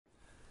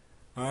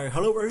Alright,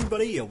 hello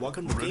everybody,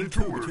 welcome to Game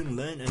 2 between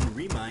Lyn and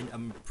Remind.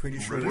 I'm pretty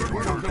sure my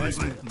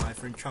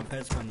friend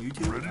Trumpets on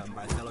YouTube,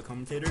 my fellow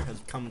commentator, has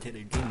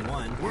commentated Game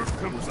 1. It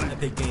was an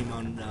epic game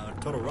on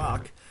Total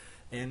Rock.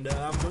 And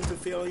I'm going to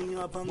fill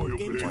up on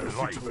Game 2.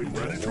 Hopefully you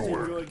guys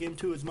enjoy Game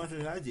 2 as much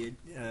as I did,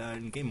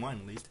 in Game 1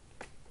 at least.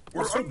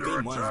 Let's hope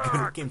Game 1 is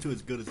good, Game 2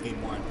 is good as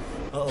Game 1.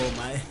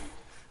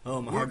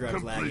 My hard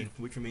drive's lagging,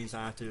 which means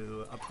I have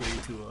to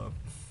upgrade to a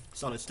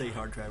solid state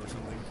hard drive or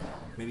something.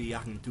 Maybe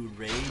I can do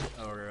raid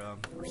or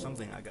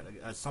something.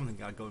 Something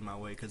gotta go in my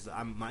way because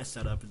my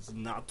setup is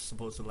not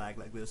supposed to lag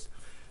like this.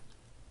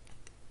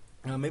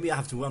 Maybe I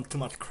have to run too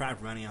much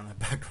crap running on the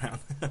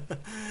background.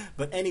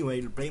 But anyway,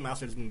 the Blade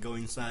Master is gonna go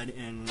inside,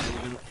 and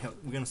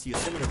we're gonna see a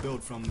similar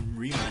build from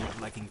Remind,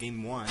 like in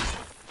Game 1.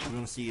 We're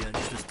gonna see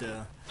just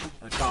a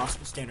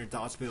standard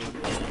DOS build. And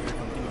here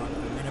comes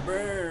the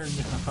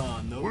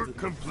burn. No,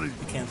 complete.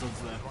 He cancels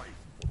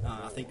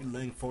I think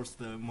Lyn forced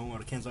the Moonwell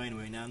to cancel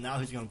anyway. Now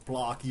he's gonna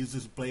use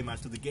this Blade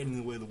Master to get in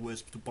the way of the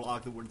Wisp to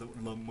block the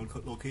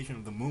location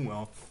of the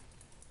Moonwell.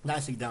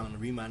 Nicely done. The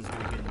Remind is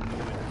gonna get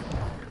annoyed.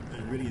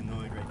 Really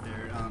annoyed right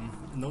there.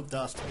 No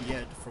dust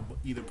yet for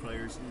either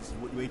players. It's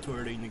way too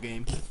early in the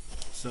game,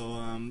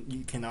 so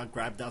you cannot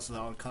grab dust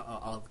out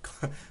of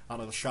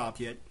the shop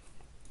yet.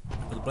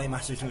 But the Blade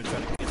Master is gonna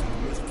try to get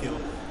some Wisp kill.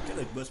 Get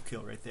a Wisp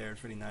kill right there.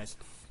 It's really nice.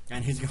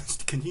 And he's going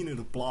to continue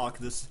to block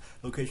this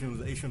location of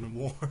the Asian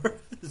War.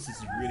 This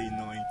is really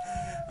annoying.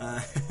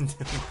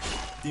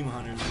 Demon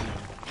Hunter is going to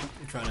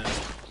try to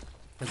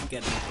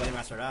get the Blade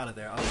Master out of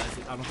there. Otherwise,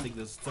 I don't think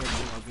this third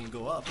Moonwell is going to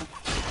go up.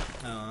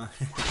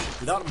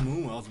 Without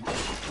Moonwells,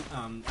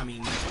 I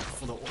mean,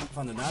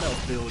 from the Night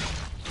Elf build,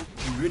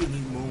 you really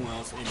need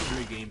Moonwells in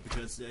early game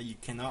because you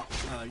cannot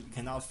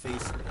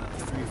face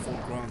 3 or 4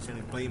 grounds and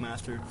a Blade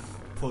Master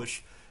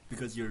push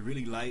because you're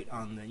really light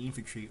on the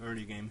infantry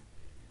early game.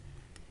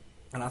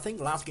 And I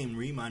think last game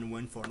Remind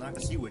went for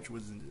Nakasi, which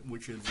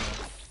is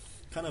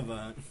kind of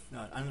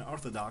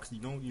unorthodox.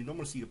 You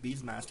normally see a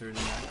Beastmaster in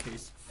that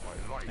case.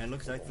 And it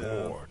looks like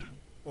the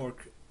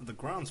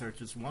grounds are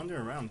just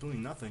wandering around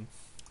doing nothing.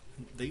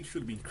 They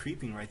should be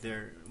creeping right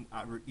there,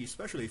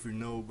 especially if you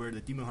know where the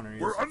Demon Hunter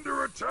is. We're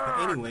under attack.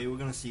 But anyway, we're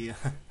gonna see.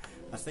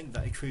 I think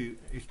that actually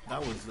that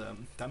was that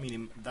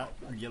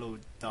yellow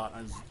dot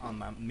on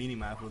my mini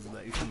map was the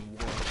Asian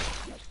War.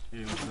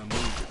 It was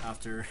moved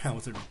after I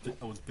was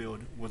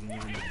built. Wasn't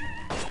even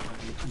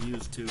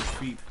used to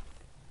creep.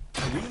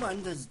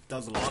 Remind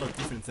does a lot of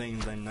different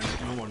things than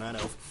normal Night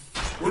Elf.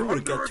 We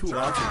would get 2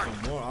 archers or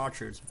more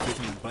archers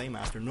facing the Blade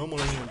Master.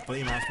 Normally, a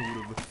Blade Master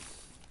would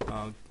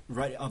have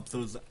right up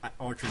those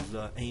archers'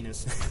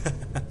 anus.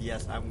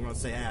 Yes, I'm gonna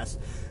say ass,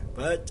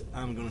 but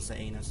I'm gonna say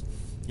anus.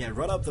 Yeah,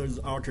 right up those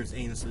archers'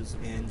 anuses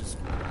and just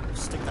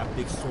stick that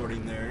big sword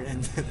in there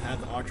and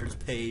have the archers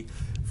pay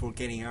for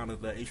getting out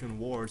of the Asian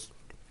Wars.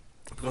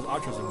 Because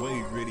archers are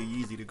really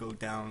easy to go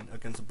down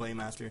against a Blade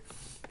Master.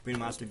 Blade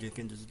Master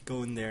can just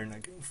go in there and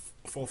like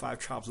 4 or 5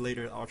 chops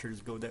later, the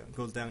archers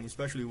goes down,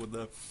 especially with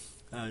the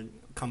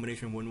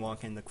combination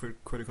Windwalk and the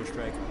critical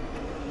strike.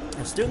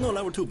 And still no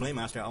level 2 Blade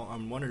Master.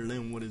 I'm wondering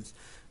Lyn, what is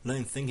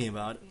Lyn thinking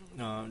about?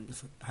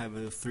 Just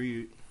have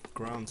 3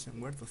 grounds, and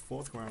where did the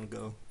 4th ground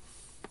go?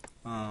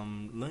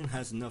 Lyn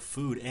has enough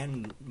food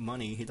and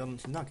money. He's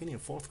not getting a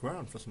 4th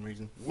ground for some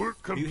reason.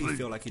 Maybe he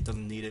feel like he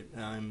doesn't need it.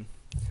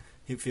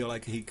 He feel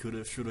like he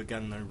should have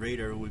gotten a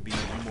raider, would be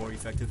more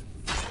effective.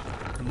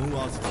 The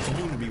Moonwells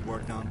continue to be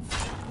worked on.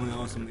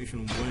 Moonwell, some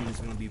Asian Wind is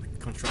going to be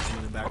constructed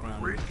in the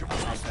background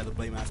outside the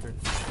Blade Master.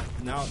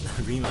 Now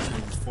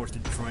Remind is forced to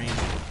drain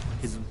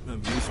his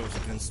resources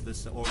against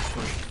this orc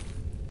push.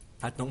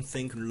 I don't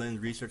think Lyn's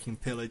researching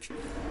pillage,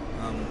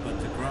 but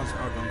the grounds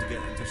are going to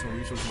get additional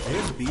resources.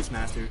 Here's the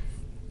Beastmaster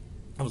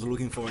I was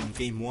looking for in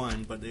Game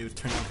 1, but it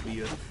turned out to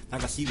be a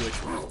Nakasi Witch.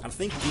 I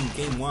think in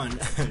Game 1,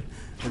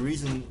 the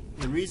reason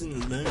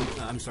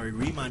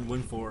Remind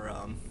went for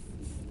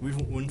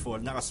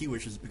Nakasi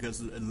Witch is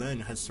because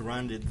Lyn has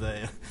surrounded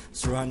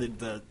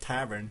the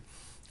tavern,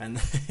 and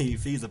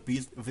if he's a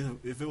beast,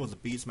 if it was a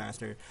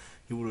Beastmaster,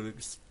 he would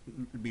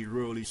be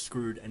really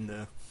screwed, and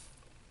the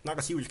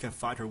Nakasi Witch can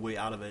fight her way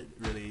out of it,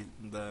 really,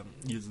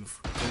 using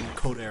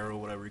code arrow,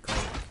 whatever you call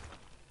it.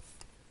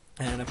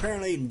 And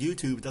apparently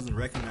YouTube doesn't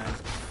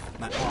recognize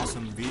my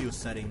awesome video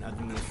setting. I'm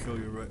going to show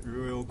you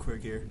real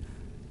quick here.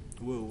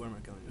 Whoa, where am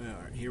I going?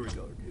 Alright, here we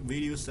go.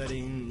 Video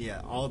setting,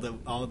 yeah, all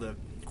the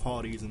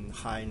qualities in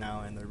high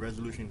now, and the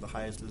resolution the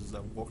highest is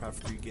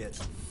Warcraft 3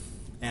 gets.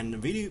 And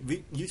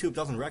YouTube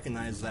doesn't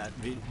recognize that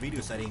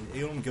video setting.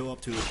 It only go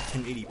up to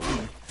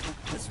 1080p.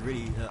 That's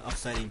really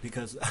upsetting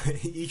because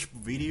each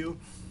video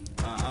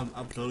I'm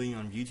uploading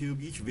on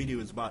YouTube, each video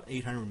is about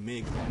 800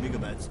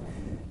 megabytes.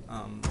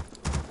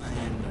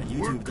 And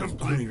YouTube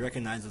doesn't only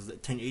recognizes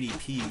that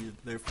 1080p.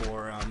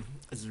 Therefore,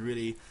 it's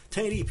really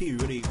 1080p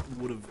really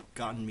would have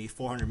gotten me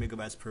 400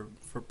 megabytes per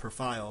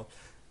file,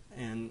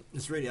 and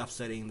it's really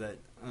upsetting that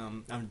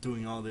I'm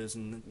doing all this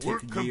and it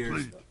takes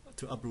years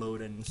to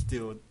upload, and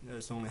still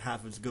it's only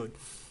half as good.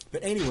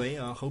 But anyway,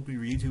 hopefully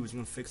YouTube is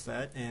going to fix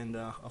that, and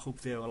I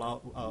hope they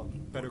allow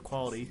better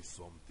quality.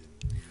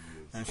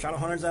 And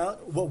Shadowhunter's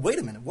out. Well, wait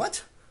a minute.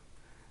 What?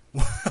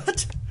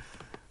 What?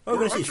 Oh,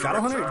 we're gonna see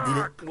Shadowhunter? Did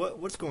it?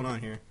 What's going on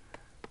here?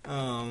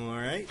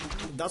 Alright.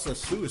 That's a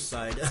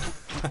suicide.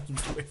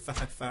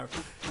 if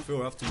it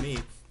were up to me,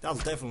 that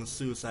was definitely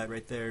suicide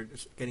right there.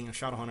 Just getting a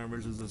Shadowhunter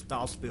versus this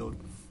Douse build.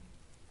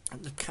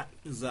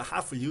 It's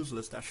half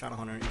useless, that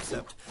Shadowhunter,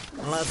 except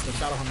unless the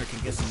Shadowhunter can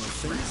get some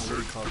what do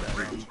you call that?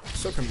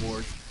 Serpent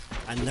Ward.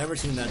 I've never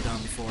seen that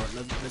done before.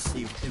 Let's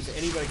see if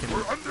anybody can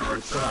pull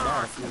that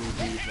off.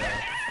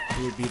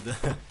 It would be the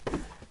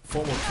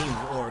former King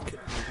Orc.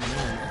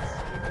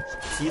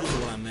 See, this is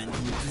what I meant.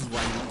 This is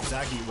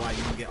exactly why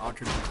you can get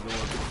archers with the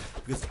Orc,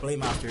 because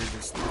Playmaster is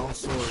this long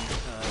sword.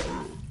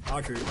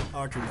 Archer. No, I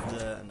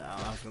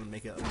was gonna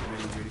make a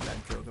really bad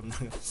joke. I'm not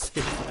gonna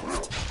say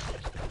that.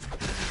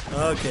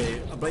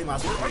 Okay, a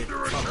Playmaster can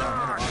chop down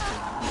another Archer.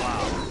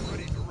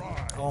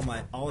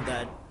 Wow. All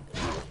that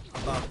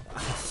about.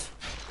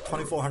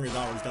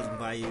 $2,400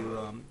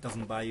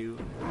 doesn't buy you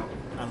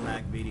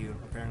unlag video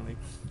apparently.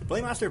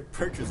 Playmaster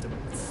purchased a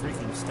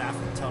freaking staff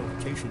of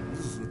teleportation.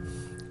 This is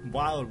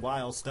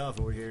wild stuff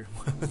over here.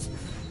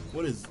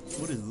 What is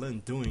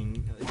Lyn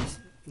doing? He's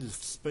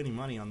just spending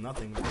money on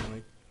nothing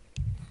apparently.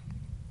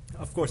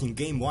 Of course, in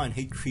game 1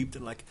 he creeped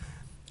like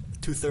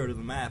 2/3 of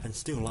the map and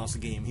still lost the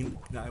game. He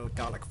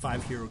got like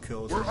 5 hero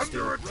kills and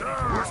still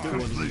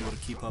wasn't able to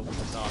keep up with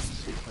the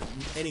DOS. But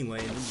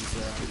anyway, this is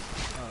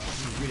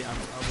really I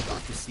would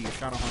like to see a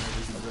Shadowhunter.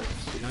 This is a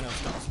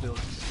 9F DOS build.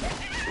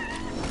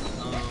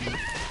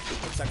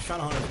 Looks like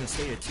Shadowhunter is gonna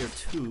stay at tier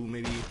 2.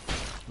 Maybe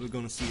we're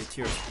gonna see a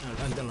tier.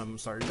 I'm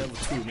sorry, level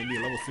 2. Maybe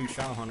a level 3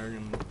 Shadowhunter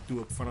and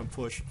do a front end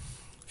push.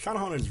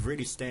 Shadowhunter is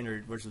really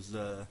standard versus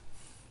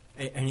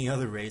any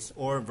other race,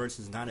 or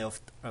versus non-elf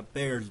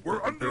bears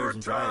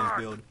and dryads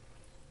build.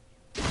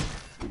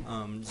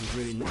 This is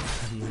really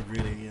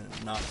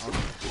not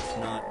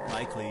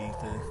likely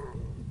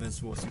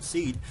this will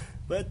succeed.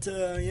 But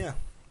yeah,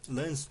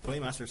 Lyn's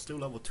Playmaster is still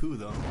level 2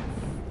 though.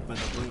 But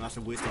the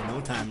Playmaster wasting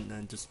no time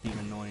and just being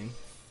annoying,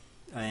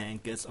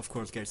 and of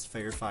course gets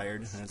fair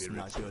fired. That's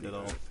not good at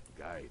all.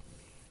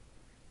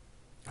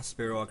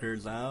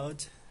 Spearwalker's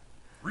out.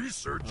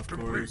 Research of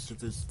complete. Course,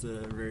 this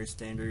is very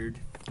standard.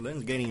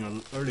 Lyn's getting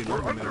an early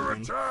logo medal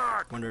again.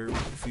 Wonder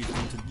if he's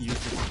going to use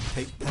the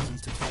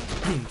peasants to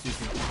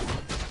excuse me.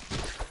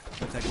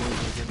 Attack one to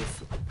get the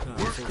full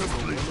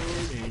load,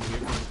 and here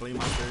comes the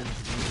Playmaster.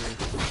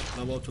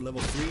 Level up to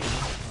level 3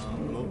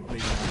 now. Maybe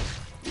not.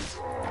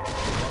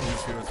 All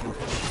these heroes can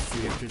put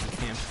 3 extras in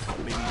camp.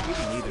 Maybe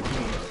neither.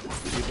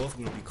 They're both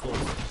going to be close.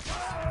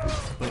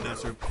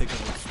 Playmaster pick up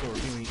the score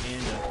healing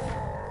and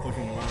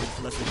pushing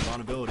lesser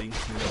vulnerability.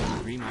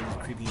 Remind is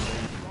creeping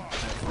away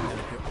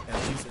at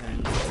least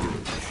and to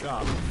the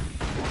shop.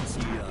 You can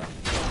see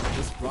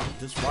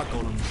this rock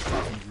golem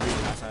dropping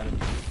really nice item.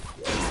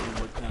 The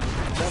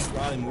best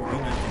item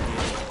Remind can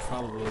get is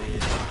probably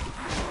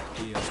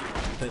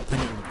the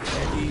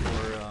penalty or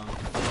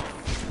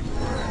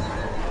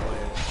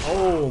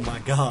oh my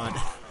god.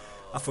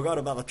 I forgot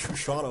about the true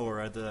shot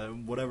or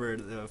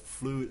the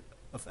flute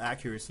of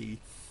accuracy.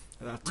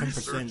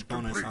 10%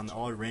 bonus on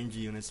all range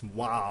units.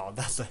 Wow,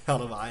 that's a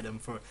hell of an item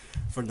for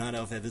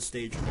 9Elf at this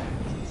stage,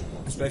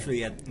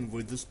 especially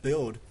with this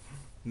build.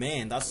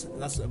 Man, that's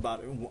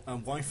about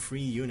 1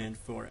 free unit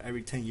for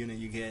every 10 unit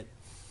you get.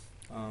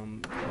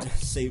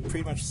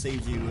 Pretty much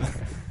saves you a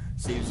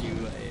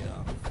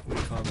what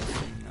do you call this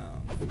thing?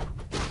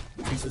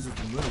 Pieces of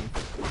the moon.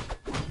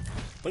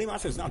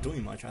 Playmaster is not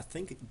doing much. I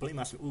think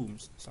Playmaster.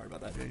 Sorry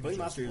about that.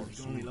 Playmaster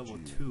is only level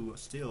 2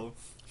 still.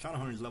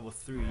 Shadowhunter is level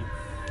 3. Is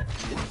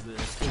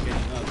still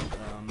getting up.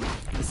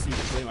 Let's see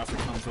if Playmaster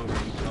comes over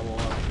and level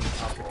up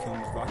after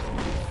killing this rock.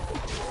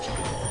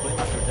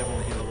 Playmaster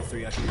definitely hit level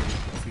 3 after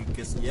if he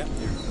gets. Yep,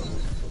 there we go.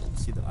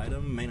 Let's see the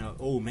item. Mana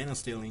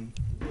stealing.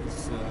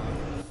 It's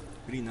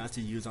really nice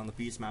to use on the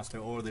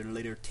Beastmaster or the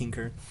later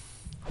Tinker.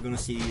 We're gonna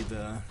see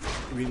the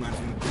Remind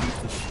going to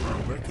keep this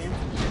work in.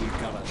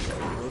 We've got a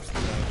roast,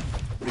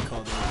 what do you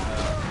call it,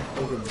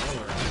 Ogre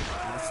Mauler.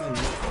 I've seen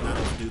not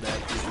to do that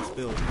with this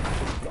build.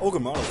 The Ogre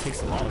Mauler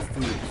takes a lot of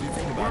food. If you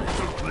think about it,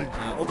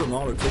 Ogre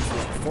Mauler takes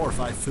like 4 or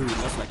 5 food.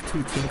 That's like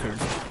 2 Tinkers.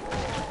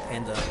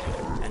 And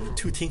the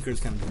 2 Tinkers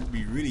can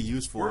be really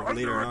useful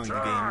later on in the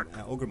game.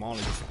 Ogre Mauler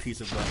is just a piece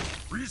of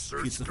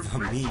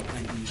meat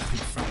in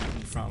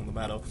front of the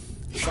battle.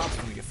 The shop's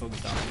gonna get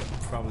focused on.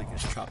 It probably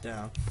gets chopped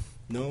down.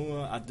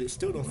 No, I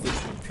still don't think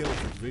the Pillar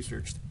is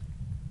researched.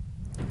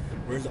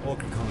 Where's the Orc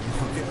coming? The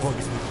Orc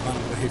is going to run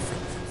away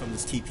from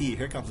this TP.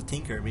 Here comes the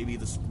Tinker. Maybe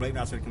this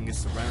Blademaster can get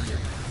surrounded.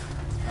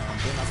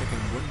 Blademaster can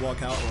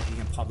walk out, or he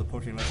can pop the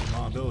portrait unless it's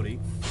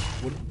vulnerability.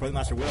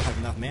 Blademaster will have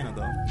enough mana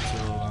though, so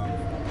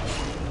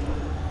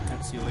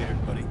can't see you later,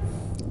 buddy.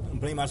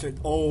 Blademaster.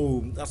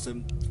 Oh, that's a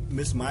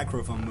missed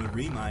micro from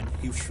Remind.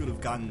 He should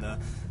have gotten the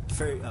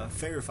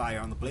Fairy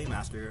Fire on the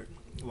Blademaster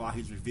while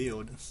he's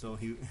revealed, so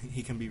he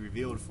can be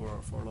revealed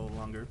for a little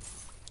longer.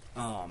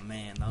 Oh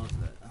man, that was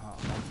a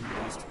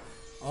waste.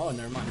 Oh,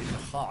 never mind, he's a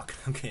Hawk.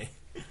 Okay,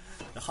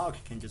 the Hawk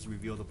can just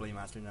reveal the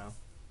Blademaster now.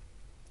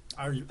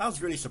 I was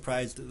really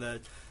surprised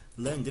that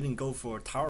Lyn didn't go for Tower